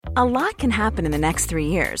A lot can happen in the next 3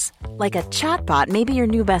 years. Like a chatbot may be your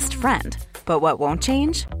new best friend. But what won't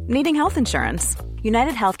change? Needing health insurance.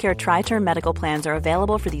 United Healthcare Tri-Term Medical Plans are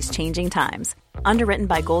available for these changing times. Underwritten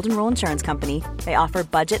by Golden Rule Insurance Company, they offer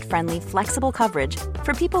budget-friendly, flexible coverage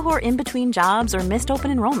for people who are in between jobs or missed open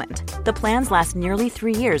enrollment. The plans last nearly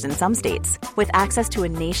 3 years in some states, with access to a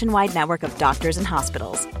nationwide network of doctors and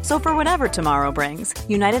hospitals. So for whatever tomorrow brings,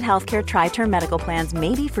 United Healthcare Tri-Term Medical Plans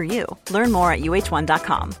may be for you. Learn more at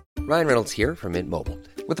uh1.com. Ryan Reynolds here from Mint Mobile.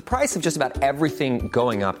 With the price of just about everything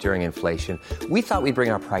going up during inflation, we thought we'd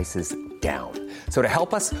bring our prices down. So to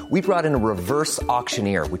help us, we brought in a reverse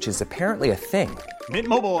auctioneer, which is apparently a thing. Mint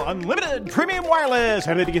Mobile Unlimited Premium Wireless.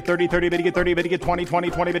 How to get 30, 30, bit to get 30, bit to get 20,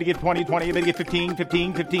 20, 20, bit to get 20, 20, bit to get 15,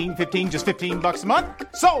 15, 15, 15, just $15 a month?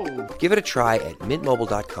 Sold! Give it a try at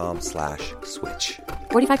mintmobile.com/switch.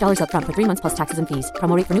 $45 up front for 3 months plus taxes and fees.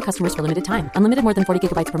 Promo rate for new customers for limited time. Unlimited more than 40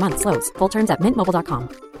 gigabytes per month. Slows full terms at mintmobile.com.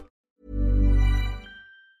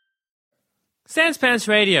 Sans Pants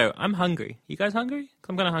Radio. I'm hungry. You guys hungry?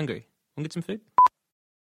 I'm kind of hungry. Want to get some food?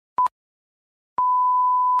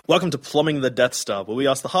 Welcome to Plumbing the Death Star, where we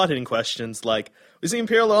ask the hard-hitting questions like, is the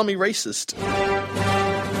Imperial Army racist?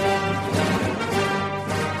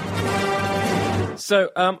 So,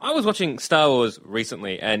 I was watching Star Wars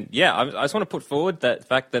recently, and yeah, I just want to put forward that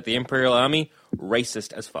fact that the Imperial Army,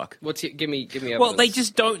 racist as fuck. Give me evidence. Well, they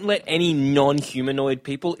just don't let any non-humanoid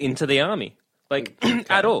people into the army. Like,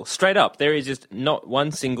 at all. Straight up. There is just not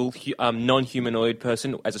one single non-humanoid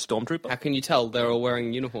person as a stormtrooper. How can you tell? They're all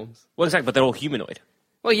wearing uniforms. Well, exactly, but they're all humanoid.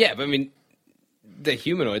 Well, yeah, but I mean, they're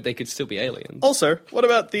humanoid. They could still be aliens. Also, what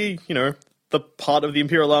about the part of the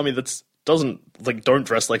Imperial Army that don't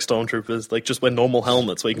dress like stormtroopers, like just wear normal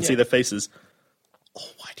helmets where you can see their faces? All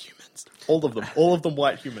white humans. All of them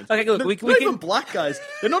white humans. Okay, look, we not can... even black guys.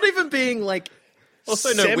 They're not even being like...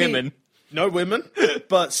 Also no women. No women,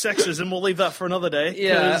 but sexism, we'll leave that for another day.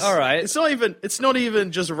 Yeah, all right. It's not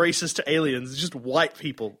even just racist to aliens, it's just white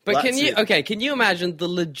people. But can you imagine the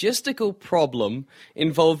logistical problem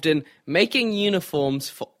involved in making uniforms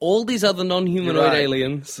for all these other non-humanoid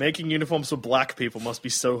aliens? Making uniforms for black people must be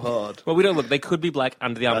so hard. Well, we don't look. They could be black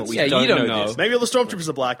under the armor. You don't know. This. Maybe all the stormtroopers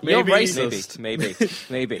are black. Maybe You're racist. Maybe.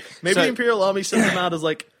 Maybe the Imperial Army sent them out as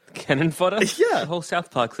like... cannon fodder? Yeah. The whole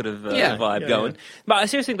South Park sort of vibe going. Yeah. But I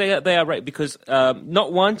seriously think they are right, because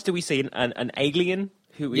not once do we see an alien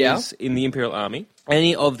who is in the Imperial Army.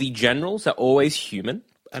 Any of the generals are always human.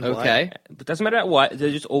 And okay. But it doesn't matter what,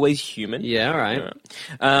 they're just always human. Yeah, all right.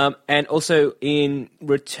 And also in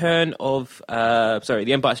Return of... The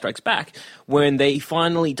Empire Strikes Back, when they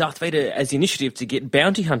finally... Darth Vader has the initiative to get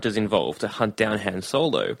bounty hunters involved to hunt down Han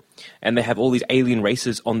Solo, and they have all these alien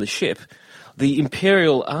races on the ship... The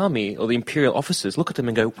Imperial Army, or the Imperial officers, look at them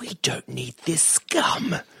and go, we don't need this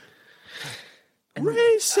scum. And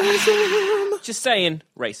racism! Just saying,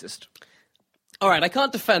 racist. All right, I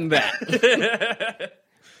can't defend that.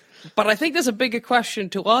 But I think there's a bigger question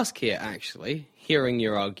to ask here, actually, hearing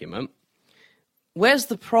your argument. Where's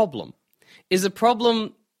the problem? Is the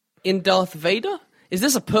problem in Darth Vader? Is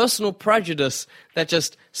this a personal prejudice that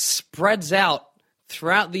just spreads out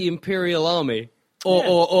throughout the Imperial Army?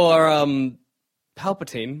 Or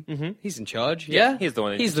Palpatine, he's in charge. Yeah, he's the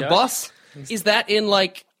one. He's the boss. Is that in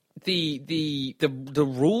like the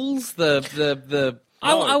rules?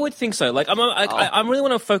 I would think so. Like I really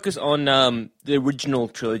want to focus on the original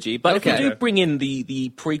trilogy, but if you do bring in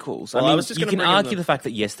the prequels, well, you can argue the fact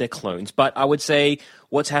that yes, they're clones, but I would say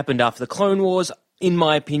what's happened after the Clone Wars. In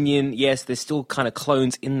my opinion, yes, there's still kind of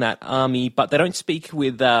clones in that army, but they don't speak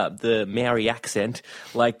with the Maori accent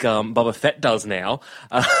like Boba Fett does now,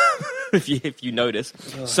 if you notice.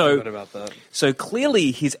 I forgot about that. So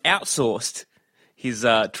clearly he's outsourced his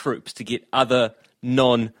troops to get other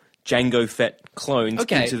non-Jango Fett clones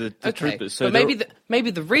into the troopers. So but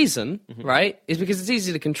maybe the reason, right, is because it's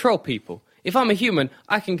easy to control people. If I'm a human,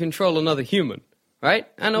 I can control another human, right?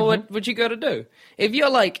 I know what you got to do. If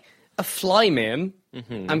you're like a flyman,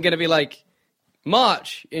 I'm going to be like,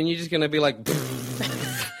 march, and you're just going to be like,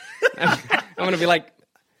 I'm going to be like,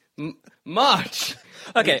 march.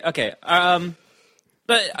 Okay.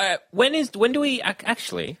 But when do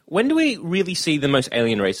we really see the most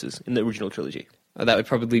alien races in the original trilogy? That would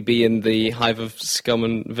probably be in the Hive of Scum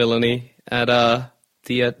and Villainy at the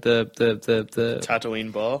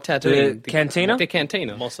Tatooine bar. The cantina? The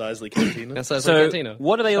cantina. Mos Eisley cantina. So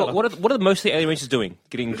what are they? What are most of the alien races doing?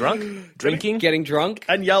 Getting drunk, drinking, getting drunk,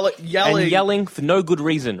 and yelling for no good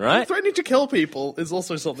reason, right? Threatening to kill people is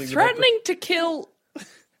also something. Threatening to kill.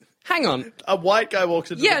 Hang on. A white guy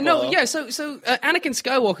walks into the bar. So Anakin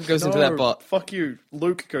Skywalker goes into that bar. Fuck you.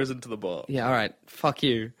 Luke goes into the bar. Yeah, all right. Fuck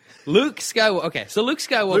you. Luke Skywalker. Okay, so Luke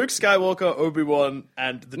Skywalker, Obi-Wan,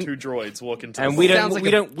 and the two droids walk into and the we bar.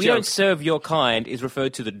 we don't serve your kind is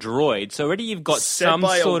referred to the droid. So already you've got Said some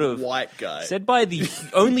by sort a of white guy. said by the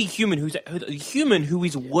only human who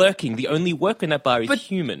is working. The only worker in that bar is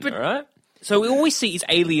human. All right. So we always see is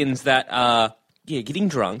aliens that are getting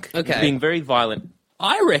drunk, being very violent.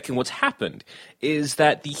 I reckon what's happened is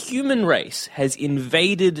that the human race has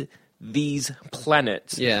invaded these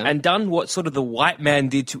planets and done what sort of the white man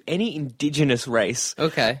did to any indigenous race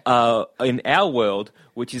in our world,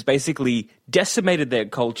 which is basically decimated their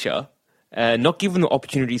culture, not given them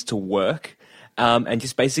opportunities to work, and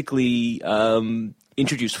just basically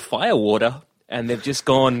introduced firewater, and they've just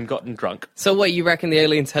gotten drunk. So what, you reckon the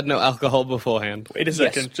aliens had no alcohol beforehand? Wait a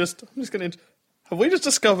second. Yes. I'm just going to... Have we just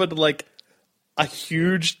discovered, like, a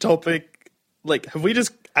huge topic? Like, have we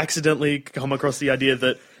just accidentally come across the idea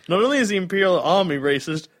that not only is the Imperial Army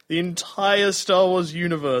racist, the entire Star Wars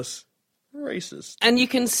universe racist? And you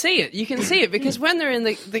can see it. You can see it because when they're in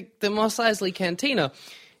the Mos Eisley Cantina,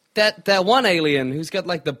 that one alien who's got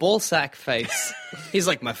like the ball sack face, he's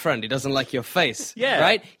like, my friend, he doesn't like your face. Yeah.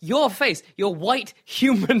 Right? Your face. Your white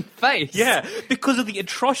human face. Yeah, because of the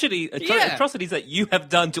atrocities that you have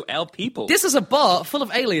done to our people. This is a bar full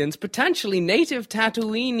of aliens, potentially native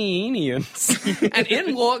Tatooineans. And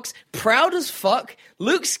in walks, proud as fuck,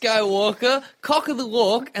 Luke Skywalker, cock of the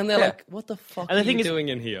walk, and they're like, what the fuck are you doing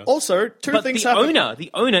in here? Also, two things happen.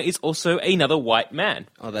 The owner is also another white man.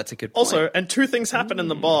 Oh, that's a good point. Also, and two things happen in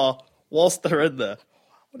the bar whilst they're in there.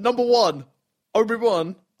 Number one,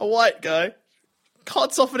 Obi-Wan, a white guy,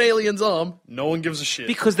 cuts off an alien's arm. No one gives a shit.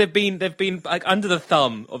 Because they've been like under the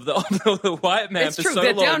thumb of the white man It's for true, so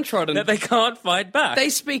they're long downtrodden. that they can't fight back. They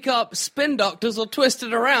speak up, spin doctors will twist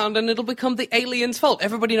it around, and it'll become the alien's fault.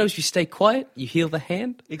 Everybody knows you stay quiet, you heal the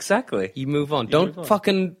hand, exactly. you move on. Don't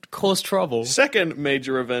fucking cause trouble. Second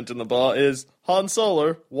major event in the bar is Han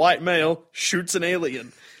Solo, white male, shoots an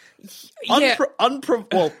alien. Yeah.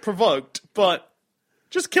 Provoked, but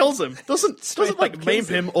just kills him. Doesn't like maim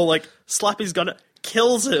him or like slap his gun.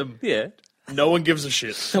 Kills him. Yeah. No one gives a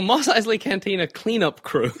shit. The Mos Eisley Cantina cleanup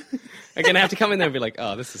crew are going to have to come in there and be like,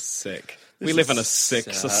 oh, this is sick. We live in a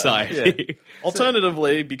sick society. Yeah.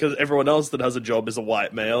 Alternatively, because everyone else that has a job is a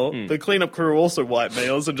white male, the cleanup crew are also white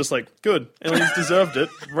males and just like, good, aliens deserved it.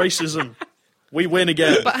 Racism. We win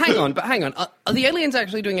again. But hang on. Are the aliens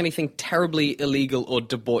actually doing anything terribly illegal or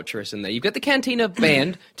debaucherous in there? You've got the cantina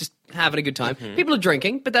band just having a good time. People are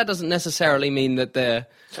drinking, but that doesn't necessarily mean that they're...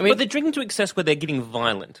 but they're drinking to excess where they're getting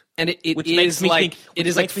violent. And it which is makes me like... think, It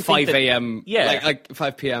is like 5 a.m. Yeah. Like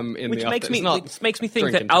 5 p.m. in the Which makes me think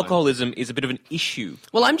that drinking time. alcoholism is a bit of an issue.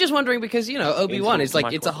 Well, I'm just wondering because, Obi-Wan is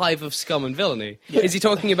like, it's a hive of scum and villainy. Yeah. Is he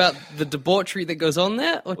talking about the debauchery that goes on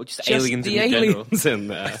there? Or just aliens the in aliens in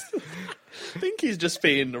there? I think he's just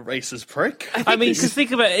being a racist prick. I mean, because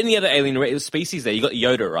think about any other alien species there. You got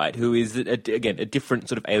Yoda, right, who is, again, a different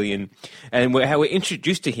sort of alien. And how we're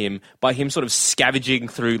introduced to him by him sort of scavenging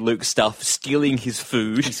through Luke's stuff, stealing his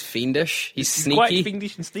food. He's fiendish. He's sneaky. Quite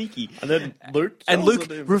fiendish and sneaky. And then Luke...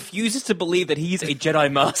 refuses to believe that he's a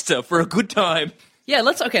Jedi Master for a good time. Yeah,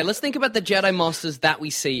 let's think about the Jedi Masters that we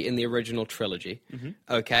see in the original trilogy.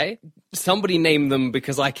 Okay? Somebody name them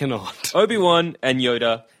because I cannot. Obi-Wan and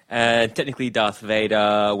Yoda... And technically Darth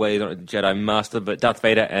Vader, well, he's not a Jedi Master, but Darth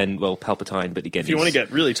Vader and, Palpatine, but again... If you want to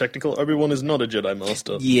get really technical, Obi-Wan is not a Jedi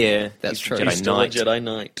Master. Yeah. That's true. He's still a Jedi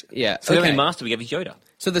Knight. Yeah. So the only Master we have is Yoda.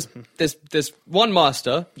 So there's one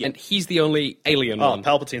Master, and he's the only alien one.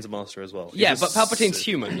 Palpatine's a Master as well. Yeah, but Palpatine's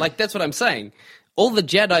human. Like, that's what I'm saying. All the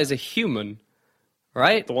Jedis are human,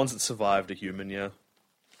 right? The ones that survived are human, yeah.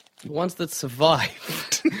 The ones that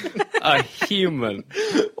survived are human.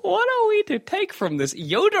 What are we to take from this?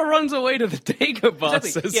 Yoda runs away to the Dagobah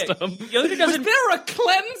system. Yeah, Yoda doesn't... Was there a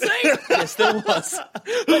cleansing? Yes, there was.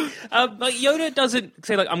 But Yoda doesn't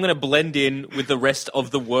say, I'm going to blend in with the rest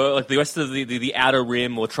of the world, like the rest of the outer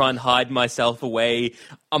rim, or try and hide myself away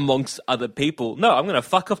amongst other people. No, I'm going to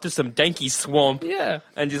fuck off to some danky swamp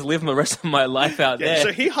and just live the rest of my life out there.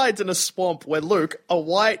 So he hides in a swamp where Luke, a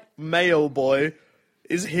white male boy,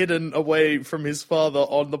 is hidden away from his father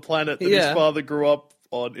on the planet that his father grew up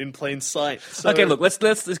on in plain sight. So... Okay, look, let's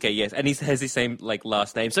yes, and he has the same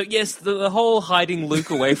last name. So yes, the whole hiding Luke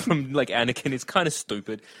away from Anakin is kind of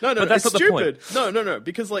stupid. No, but that's it's not stupid. The point. No,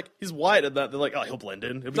 because he's white and that they're like, he'll blend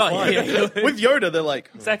in, he'll be fine. Yeah. With Yoda, they're like,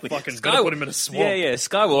 exactly, fucking gotta put him in a swamp. Yeah,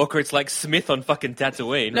 Skywalker, it's like Smith on fucking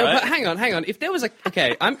Tatooine. No, right? but hang on. If there was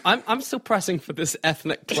I'm still pressing for this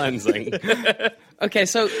ethnic cleansing. Okay,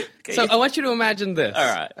 so I want you to imagine this. All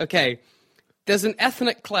right. Okay. There's an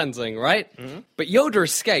ethnic cleansing, right? But Yoda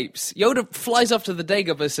escapes. Yoda flies off to the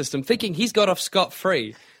Dagobah system thinking he's got off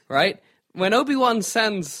scot-free, right? When Obi-Wan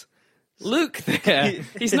sends Luke there,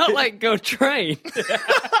 he's not like, go train.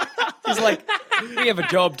 He's like, we have a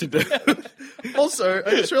job to do. Also,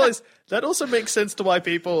 I just realized that also makes sense to why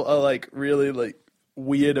people are like really like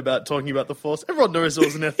weird about talking about the Force. Everyone knows it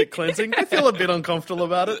was an ethnic cleansing. They feel a bit uncomfortable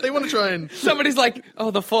about it. They want to try and Somebody's like,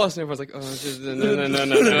 oh, the Force, and everyone's like, oh, no.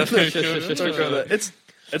 don't go there.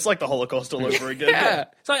 It's like the Holocaust all over again. Yeah.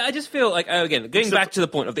 So I just feel like, again, going back to the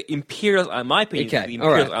point of the Imperial, my opinion, Okay, the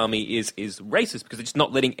Imperial all right. Army is racist because it's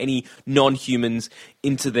not letting any non-humans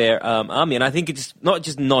into their army, and I think it's not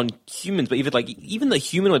just non-humans, but even the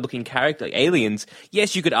humanoid-looking character, like aliens.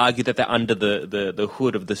 Yes, you could argue that they're under the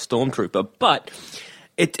hood of the stormtrooper, but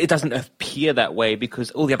it doesn't appear that way because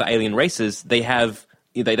all the other alien races they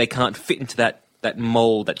can't fit into that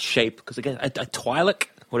mold, that shape. Because again, a Twi'lek,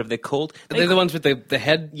 whatever they're called. They're the ones with the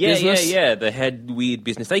head business? Yeah, the head weird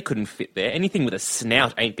business. They couldn't fit there. Anything with a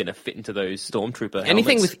snout ain't going to fit into those stormtrooper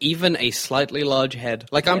Anything helmets. with even a slightly large head.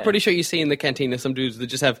 Like, I'm pretty sure you see in the cantina some dudes that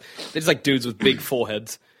they're just like dudes with big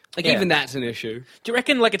foreheads. Like, Yeah. even that's an issue. Do you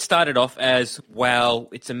reckon, like, it started off as, well,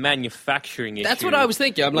 it's a manufacturing issue? That's what I was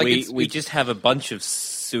thinking. I'm like, we just have a bunch of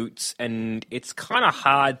suits, and it's kind of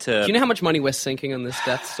hard to... Do you know how much money we're sinking on this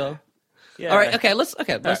Death Star? Yeah. All right, okay, let's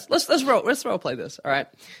role play this. All right,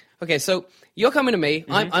 okay, so you're coming to me.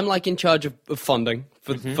 I'm like in charge of funding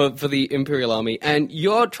for the Imperial Army, and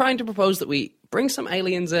you're trying to propose that we bring some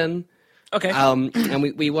aliens in. Okay. And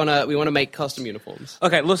we want to make custom uniforms.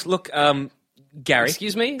 Okay, look, Gary.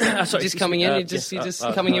 Excuse me, Sorry, just coming in. You just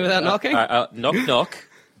coming in without knocking. Knock, knock.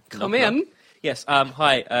 Come knock, in. knock. Yes.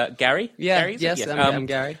 Hi, Gary. Yeah. Gary, is it? Yes. I'm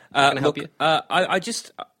Gary. Can I help you?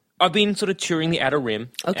 I've been sort of touring the Outer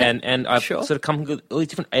Rim, Okay. and I've Sure. sort of come with all these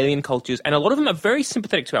different alien cultures, and a lot of them are very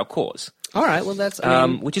sympathetic to our cause. All right. Well, that's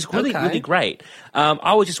Which is really, really great.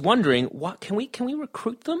 I was just wondering, can we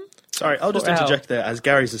recruit them? Sorry, I'll just For our- interject there as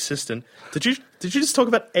Gary's assistant. Did you just talk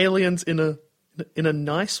about aliens in a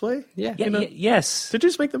nice way? Yeah. Yes. Did you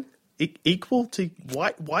just make them equal to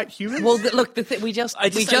white humans? Well, look, we just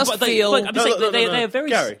feel. I'm just saying they are very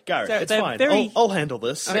Gary, it's they're fine. very- I'll handle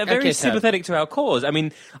this. They're Okay, very Ted. sympathetic to our cause. I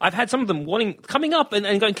mean, I've had some of them coming up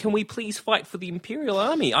and going, can we please fight for the Imperial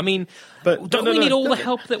Army? I mean, But don't we need all the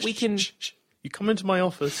help that we can... You come into my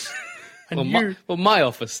office, and my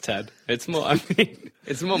office, Ted. It's more. I mean,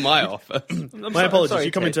 it's more my office. my apologies. sorry,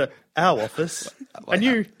 You come Ted. into our office, and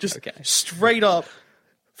you just Okay. straight up,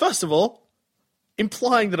 first of all,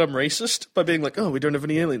 implying that I'm racist by being like, "Oh, we don't have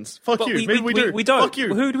any aliens." Fuck But you. we- Maybe we- do. we don't. Fuck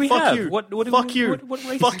you. Who do we Fuck have? You. What do we- Fuck you. what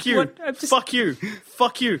race- Fuck you. what- I'm just- Fuck you.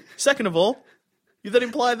 Fuck you. Second of all, you then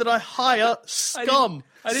imply that I hire scum.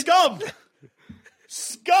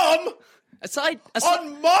 Scum Aside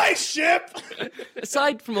on my ship.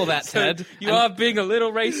 aside from all that, Ted, You and are being a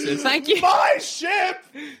little racist. Thank you. My ship.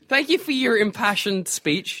 Thank you for your impassioned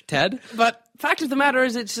speech, Ted. But fact of the matter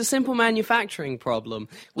is, it's a simple manufacturing problem.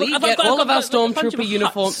 We Look, I've get got- all I've of our got a bunch of stormtrooper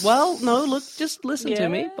uniforms. huts. Well, no, look, just listen to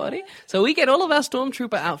me, Yeah. buddy. So we get all of our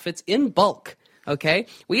stormtrooper outfits in bulk. Okay,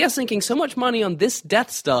 we are sinking so much money on this Death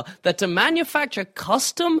Star that to manufacture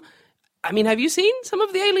custom. I mean, have you seen some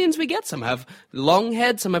of the aliens we get? Some have long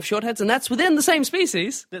heads, some have short heads, and that's within the same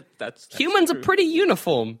species. That's Humans are true. pretty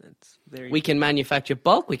uniform. Very- We can manufacture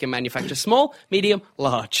bulk, we can manufacture small, medium,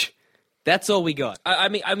 large. That's all we got. I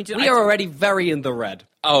mean, We are already very in the red.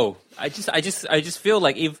 Oh, I just feel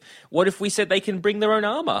like what if we said they can bring their own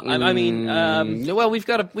armor? I mean, Well, we've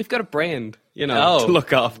got a brand, to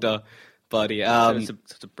look after, buddy. it's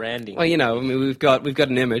a branding. Well, I mean, we've got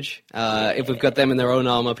an image. If we've got them in their own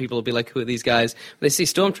armor, people will be like, "Who are these guys?" When they see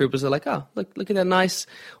stormtroopers, they're like, "Oh, look at that nice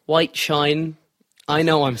white shine. I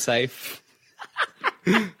know I'm safe."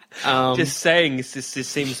 Just saying, this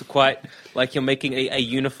seems quite like you're making a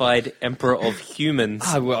unified emperor of humans.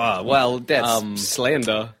 Well, that's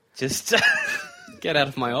slander. Just, Get out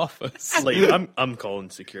of my office. Lee, I'm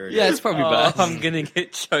calling security. Yeah, it's probably best. I'm gonna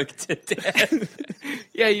get choked to death.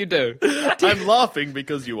 Yeah, you do. I'm laughing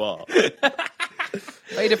because you are.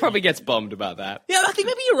 Vader probably gets bummed about that. Yeah, I think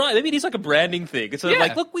maybe you're right. Maybe it is like a branding thing. It's sort of Yeah.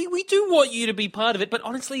 like, look, we do want you to be part of it, but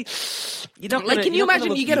honestly, you don't. Like, can you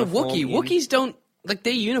imagine you get a Wookiee? Wookiees don't, like,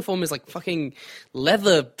 their uniform is like fucking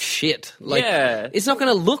leather shit. Like, Yeah. it's not going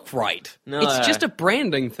to look right. No. It's just a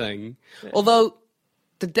branding thing. Although,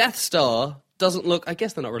 the Death Star doesn't look, I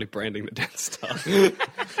guess they're not really branding the Death Star.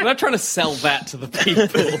 I'm not trying to sell that to the people.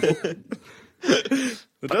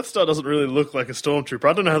 The Death Star doesn't really look like a stormtrooper.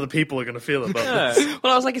 I don't know how the people are going to feel about this.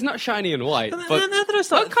 Well, I was like, it's not shiny and white. But now that I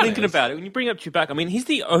start kinda thinking is. about it, when you bring up Chewbacca, I mean, he's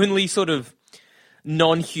the only sort of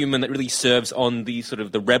non-human that really serves on the sort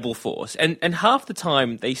of the rebel force, and half the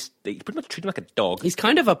time they pretty much treat him like a dog. He's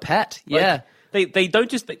kind of a pet, Like, yeah. They don't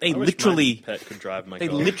just they I wish literally my pet could drive my they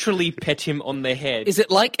car. literally pet him on the head. Is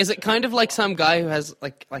it kind of like some guy who has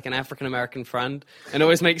like an African American friend and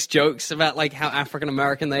always makes jokes about like how African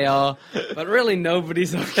American they are, but really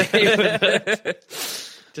nobody's okay with it.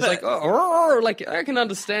 Just like, like I can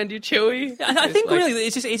understand you, Chewie. I think really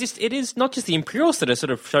it is not just the Imperials that are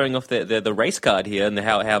sort of showing off the race card here and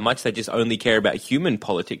how much they just only care about human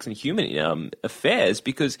politics and human affairs,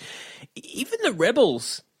 because even the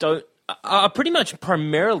rebels are pretty much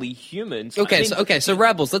primarily humans. Okay, so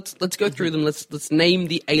rebels. Let's go through them. Let's name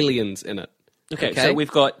the aliens in it. Okay, so we've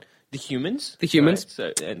got the humans. The humans.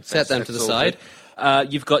 Right, and Set them to the all side.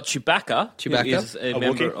 good. You've got Chewbacca. Chewbacca. Who is a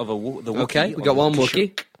member Wookiee. of the Wookiee. Okay, we got one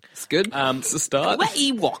Wookiee. It's good. It's a start. What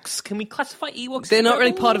Ewoks? Can we classify Ewoks? They're as not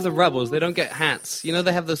really rebels? part of the rebels. They don't get hats. You know,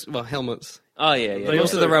 they have those helmets. Oh yeah.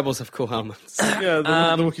 Most of the rebels have cool helmets. Yeah,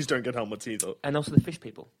 the Wookiees don't get helmets either. And also the fish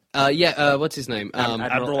people. What's his name?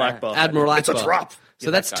 Admiral Akbar. Admiral Akbar. It's a trap. So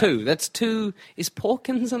Yeah, that's that guy. two. That's two. Is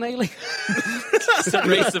Porkins an alien? It's a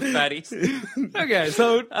race of fatties. Okay,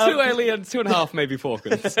 so two aliens, 2.5 maybe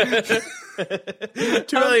Porkins.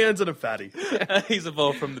 2 aliens and a fatty. He's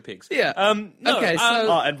evolved from the pigs. Yeah. No, Okay,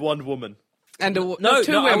 so- And one woman. And No,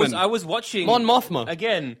 two no, women. I was watching Mon Mothma.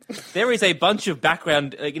 again. There is a bunch of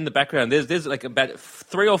background in the background. There's like about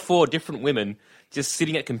 3 or 4 different women just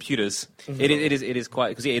sitting at computers. It is quite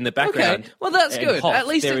because in the background. Okay, well that's and good. Hoth, At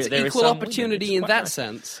least there it's is equal some women. opportunity It's in quite that nice.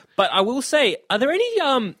 sense. But I will say, are there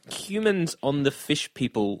any humans on the fish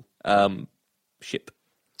people ship?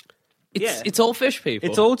 It's all fish people.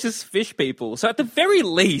 It's all just fish people. So at the very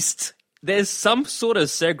least, there's some sort of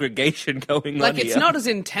segregation going like on it's here. not as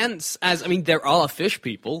intense as there are fish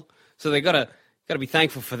people, so they gotta be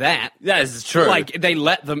thankful for that. That is true. Like they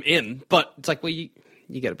let them in, but it's like, well, you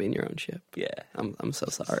gotta be in your own ship. Yeah. I'm so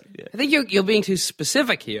sorry. Yeah. I think you're being too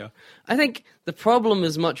specific here. I think the problem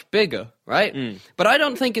is much bigger, right? But I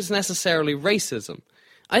don't think it's necessarily racism.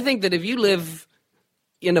 I think that if you live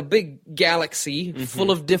in a big galaxy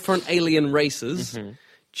full of different alien races,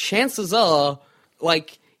 chances are,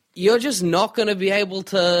 like, you're just not going to be able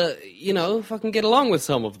to, fucking get along with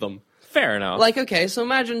some of them. Fair enough. Like, okay, so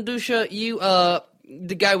imagine, Dusha, you are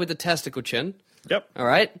the guy with the testicle chin, Yep. all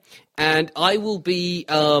right? And I will be,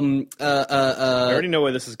 I already know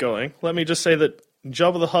where this is going. Let me just say that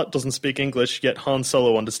Jabba the Hutt doesn't speak English, yet Han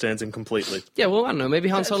Solo understands him completely. yeah, well, I don't know, maybe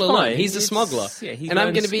Han Solo fine. learned. He's a It's- smuggler. yeah, he and I'm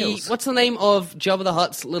learns going to be, skills. what's the name of Jabba the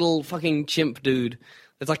Hutt's little fucking chimp dude?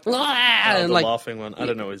 It's like, Oh, and the like, laughing one. I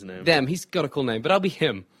don't know his name. them. He's got a cool name, but I'll be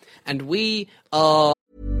him. And we are...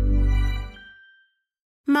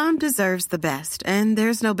 Mom deserves the best, and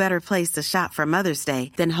there's no better place to shop for Mother's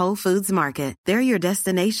Day than Whole Foods Market. They're your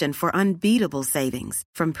destination for unbeatable savings,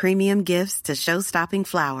 from premium gifts to show-stopping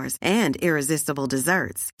flowers and irresistible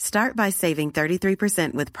desserts. Start by saving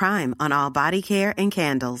 33% with Prime on all body care and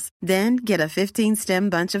candles. Then get a 15-stem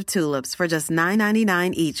bunch of tulips for just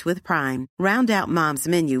 $9.99 each with Prime. Round out Mom's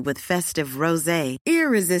menu with festive rosé,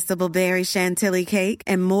 irresistible berry chantilly cake,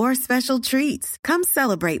 and more special treats. Come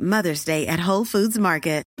celebrate Mother's Day at Whole Foods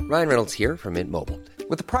Market. Ryan Reynolds here from Mint Mobile.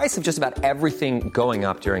 With the price of just about everything going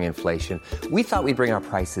up during inflation, we thought we'd bring our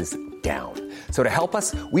prices down. So to help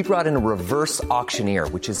us, we brought in a reverse auctioneer,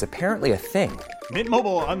 which is apparently a thing. Mint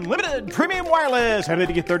Mobile Unlimited Premium Wireless. How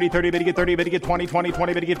to get 30, 30, bit to get 30, bit to get 20, 20,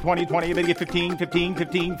 20, bit to get 20, 20, bit to get 15, 15,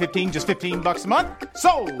 15, 15, just $15 a month?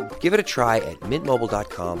 Sold! Give it a try at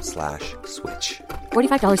mintmobile.com/switch.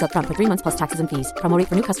 $45 up front for 3 months plus taxes and fees. Promo rate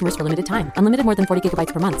for new customers for limited time. Unlimited more than 40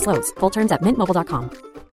 gigabytes per month. Slows full terms at mintmobile.com.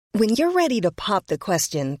 When you're ready to pop the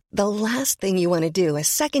question, the last thing you want to do is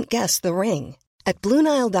second-guess the ring. At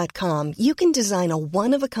BlueNile.com, you can design a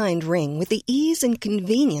one-of-a-kind ring with the ease and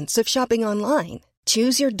convenience of shopping online.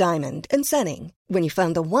 Choose your diamond and setting. When you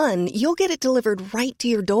find the one, you'll get it delivered right to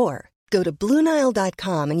your door. Go to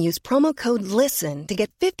BlueNile.com and use promo code LISTEN to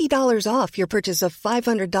get $50 off your purchase of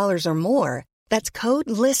 $500 or more. That's code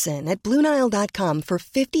LISTEN at BlueNile.com for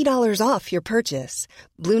 $50 off your purchase.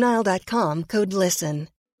 BlueNile.com, code LISTEN.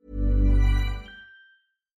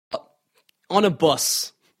 on a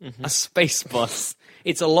bus, a space bus.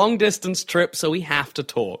 It's a long distance trip, so we have to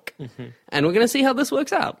talk. And we're going to see how this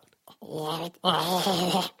works out.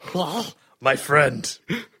 My friend,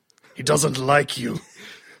 he doesn't like you.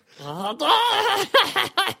 I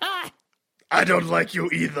don't like you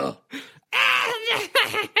either.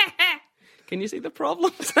 Can you see the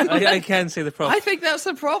problem? I can see the problem. I think that's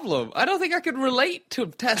the problem. I don't think I could relate to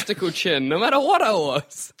testicle chin, no matter what I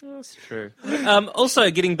was. That's true.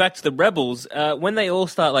 Also, getting back to the rebels, when they all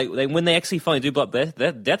start, when they actually finally do blow up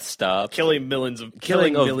their Death Star, killing millions of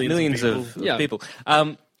millions of Yeah. people.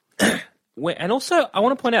 And also, I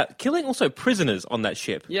want to point out, killing also prisoners on that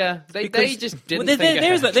ship. Yeah, they Because just didn't there- think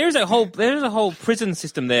there's ahead. there's a whole prison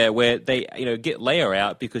system there where they get Leia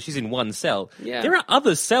out because she's in one cell. Yeah. There are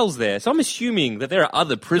other cells there, so I'm assuming that there are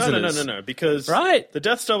other prisoners. No, because Right. the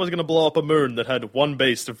Death Star was going to blow up a moon that had one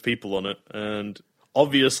base of people on it, and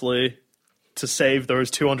obviously, to save those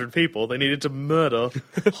 200 people, they needed to murder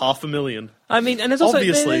 500,000. I mean, and there's also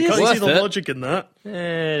Obviously, there- can't you see worth the it. logic in that?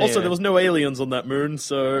 there's- Also, yeah. there was no aliens on that moon,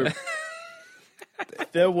 so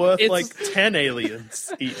they're worth It's- like 10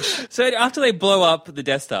 aliens each. So after they blow up the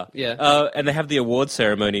Death Star, Yeah. and they have the award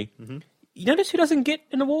ceremony, you notice who doesn't get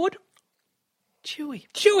an award? Chewie.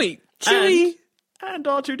 Chewie. And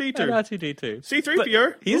R2D2. And R2D2.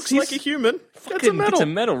 C-3PO But looks like a human. That's a Fucking medal. gets a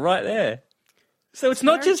medal right there. So it's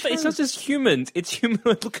not Very just humans, it's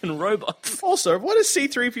human-looking robots. Also, why does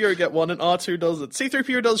C-3PO get one and R2 doesn't?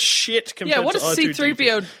 C-3PO does shit compared Yeah, what to does R2D2.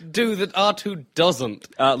 C-3PO do that R2 doesn't?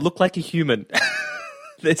 Look like a human.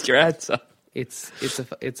 There's your answer. It's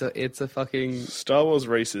a fucking. Star Wars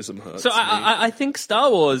racism hurts. So me. I think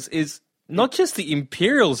Star Wars is not just the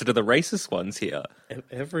Imperials that are the racist ones here.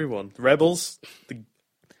 Everyone. Rebels.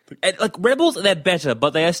 And, Rebels, they're better, but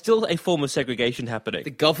they are still a form of segregation happening. The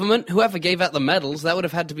government, whoever gave out the medals, that would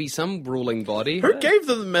have had to be some ruling body. Who gave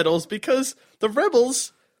them the medals? Because the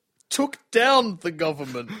rebels took down the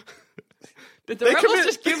government. Did the They rebels commit-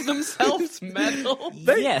 just give themselves medals?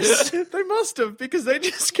 Yes. They must have, because they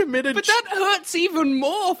just committed... But that hurts even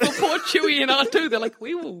more for poor Chewie and R2. They're like,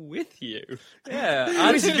 we were with you. Yeah.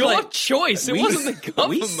 It was your choice. It wasn't the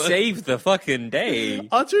government. We saved the fucking day.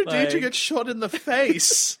 R2D2 Like- gets shot in the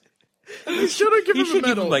face. They should have You given him a should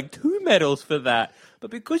give medal. them 2 medals for that.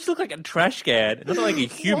 But because you look like a trash can, not like a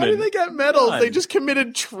human. Why do they get medals? Come They on. just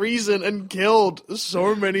committed treason and killed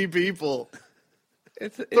so many people.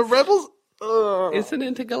 The rebels... It's an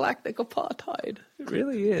intergalactic apartheid. It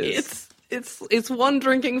really is. It's one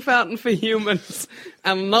drinking fountain for humans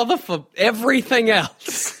and another for everything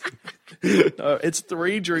else. No, it's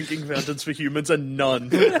 3 drinking fountains for humans and none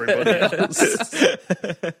for everybody else.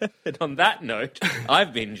 And on that note,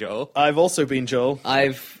 I've been Joel. I've also been Joel.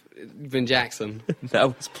 I've been Jackson.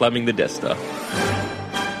 That was Plumbing the Death Star.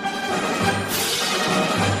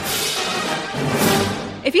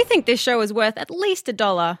 If you think this show is worth at least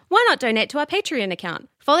 $1, why not donate to our Patreon account?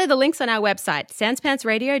 Follow the links on our website,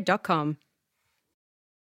 sanspantsradio.com.